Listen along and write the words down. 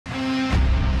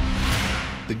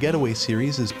the Getaway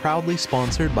series is proudly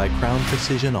sponsored by Crown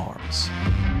Precision Arms.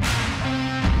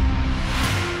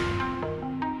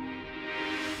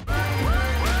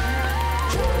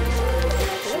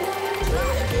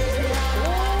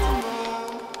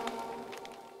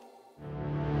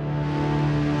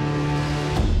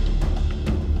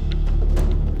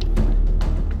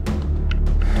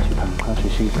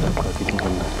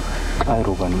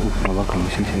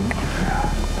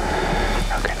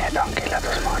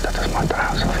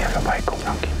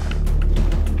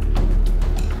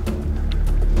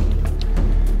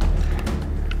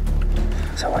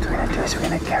 So what we're going to do is we're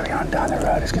going to carry on down the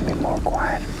road. It's going to be more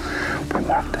quiet. We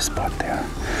marked the spot there.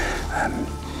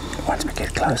 Once we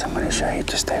get close, I'm going to show you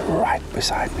to stay right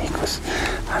beside me, because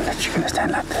I'm literally going to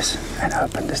stand like this and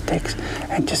open the sticks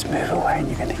and just move away, and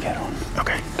you're going to get on.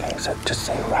 Okay. Okay, so just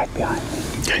stay right behind me.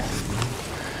 Okay.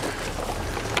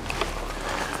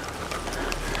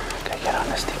 Okay, get on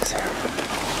the sticks there.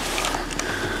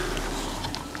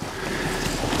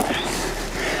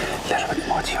 A little bit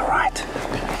more to your right.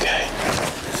 Okay.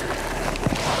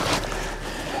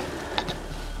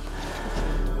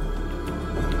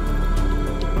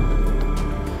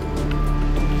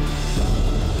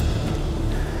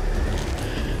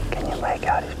 Can you make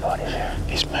out his body there?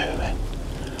 He's moving.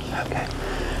 Okay.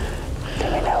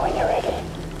 Let me know when you're ready.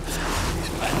 He's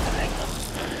moving.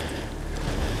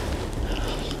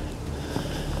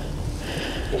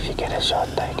 If you get a shot,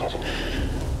 take it.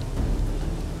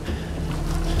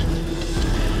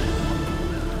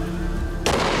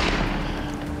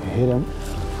 You hit him.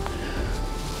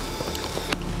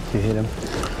 You hit him.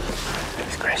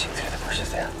 He's crashing through the bushes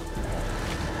there.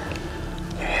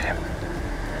 You hit him.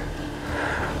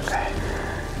 Okay.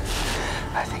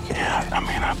 I think you did. Yeah, I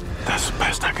mean, that's the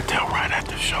best I could tell right at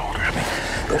the shoulder. I mean,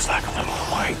 there's like a little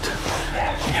white,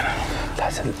 you know.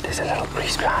 There's a little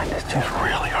breeze behind us too. It's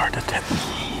really hard to tell.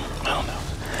 I don't know.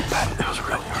 But it was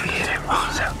really hard to tell.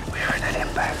 So we heard that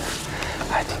impact.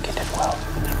 I think you did well.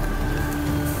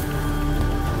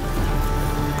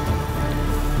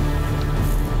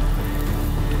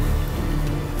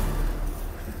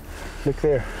 Look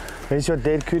there. There's your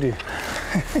dead kudu.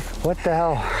 What the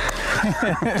hell?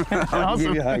 I'll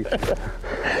give you a hug.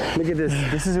 Look at this.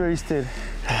 This is where he stood.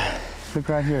 Look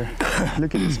right here.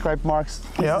 Look at the scrape marks.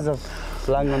 Pieces of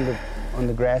lung on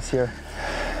the grass here.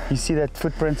 You see that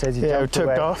footprints as you jumped took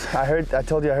away? off. I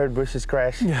told you I heard bushes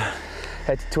crash. Yeah.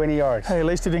 At 20 yards. Hey, at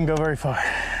least it didn't go very far.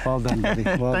 Well done, buddy.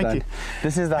 Well Thank done. you.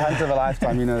 This is the hunt of a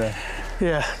lifetime, you know that.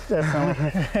 Yeah,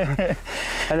 definitely.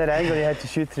 And that angle you had to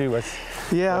shoot through was...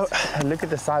 Yeah. And look at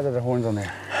the size of the horns on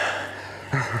there.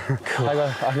 Cool. I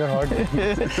got hard.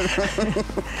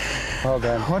 Well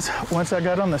done. Once I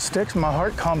got on the sticks, my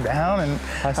heart calmed down and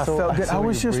I felt good. I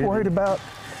was just worried about,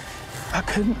 I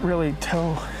couldn't really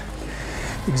tell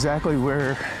exactly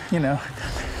where, you know,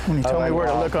 when you told me where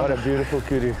to look on. What a beautiful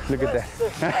kudu. Look at that.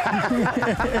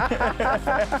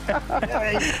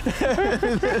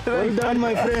 Well done,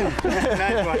 my friend.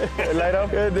 Nice one. Light up.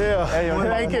 Good deal. Hey,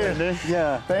 thank you.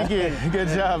 Yeah. Thank you. Good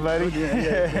job, buddy.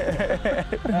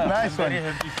 Nice one.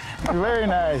 Very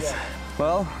nice.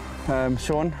 Well,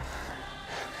 Shawn,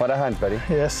 what a hunt, buddy.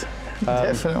 Yes,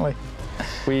 definitely.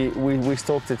 We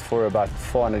stalked it for about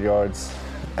 400 yards,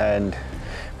 and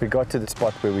we got to the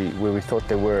spot where we thought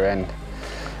they were, and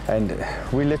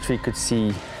we literally could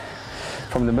see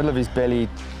from the middle of his belly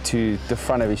to the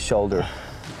front of his shoulder.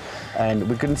 And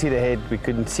we couldn't see the head, we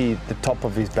couldn't see the top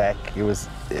of his back. It was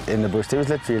in the bush. There was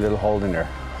literally a little hole in there.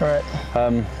 Right.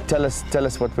 Tell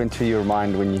us what went through your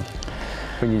mind when you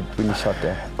shot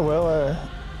there. Well,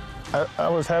 I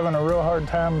was having a real hard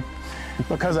time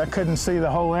because I couldn't see the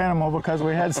whole animal because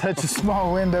we had such a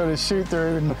small window to shoot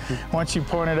through. And once you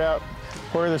pointed out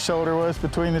where the shoulder was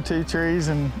between the two trees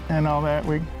and all that,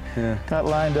 we got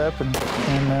lined up and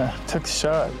took the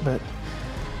shot. But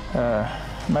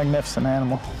magnificent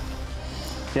animal.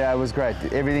 Yeah, it was great.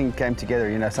 Everything came together.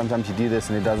 You know, sometimes you do this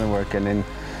and it doesn't work, and then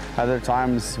other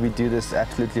times we do this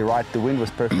absolutely right. The wind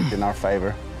was perfect in our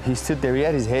favor. He stood there, he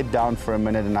had his head down for a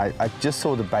minute, and I just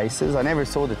saw the bases. I never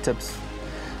saw the tips,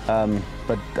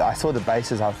 but I saw the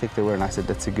bases, how thick they were, and I said,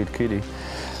 that's a good kudu.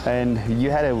 And you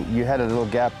had a little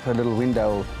gap, a little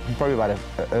window, probably about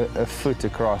a foot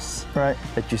across, right,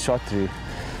 that you shot through.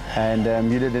 And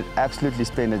you did an absolutely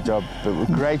splendid job. But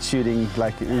great shooting,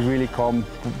 like really calm.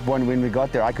 When we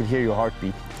got there, I could hear your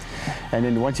heartbeat. And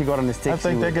then once you got on the sticks, I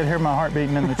think they could hear my heart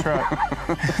beating in the truck.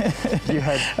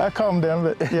 I calmed down,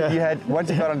 but yeah. Once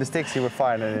you got on the sticks, you were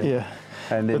fine. And yeah.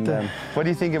 And then, what do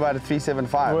you think about a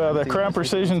 375? Well, the Crown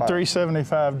Precision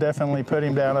 375 definitely put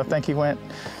him down. I think he went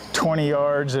 20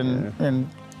 yards and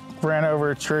ran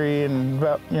over a tree and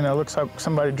about, you know, looks like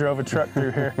somebody drove a truck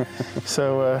through here.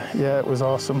 So yeah, it was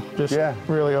awesome. Just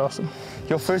really awesome.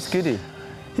 Your first Kudu?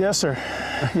 Yes, sir.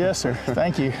 Yes, sir.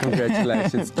 Thank you.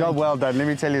 Congratulations. Job well done. Let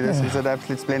me tell you, this was an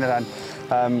absolute splendid hunt.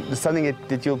 It's something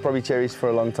that you'll probably cherish for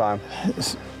a long time.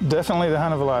 It's definitely the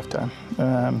hunt of a lifetime.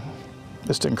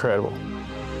 Just incredible.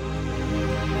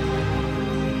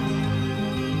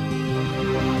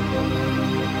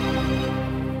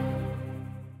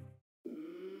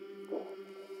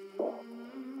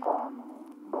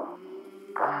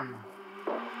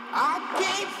 I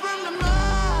came from the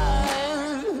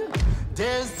mud.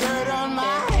 There's dirt on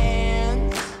my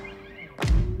hands.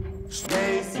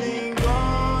 Chasing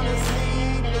on a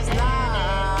sleepless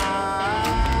night.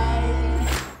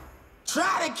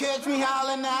 Try to catch me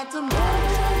howling at the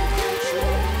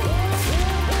moon.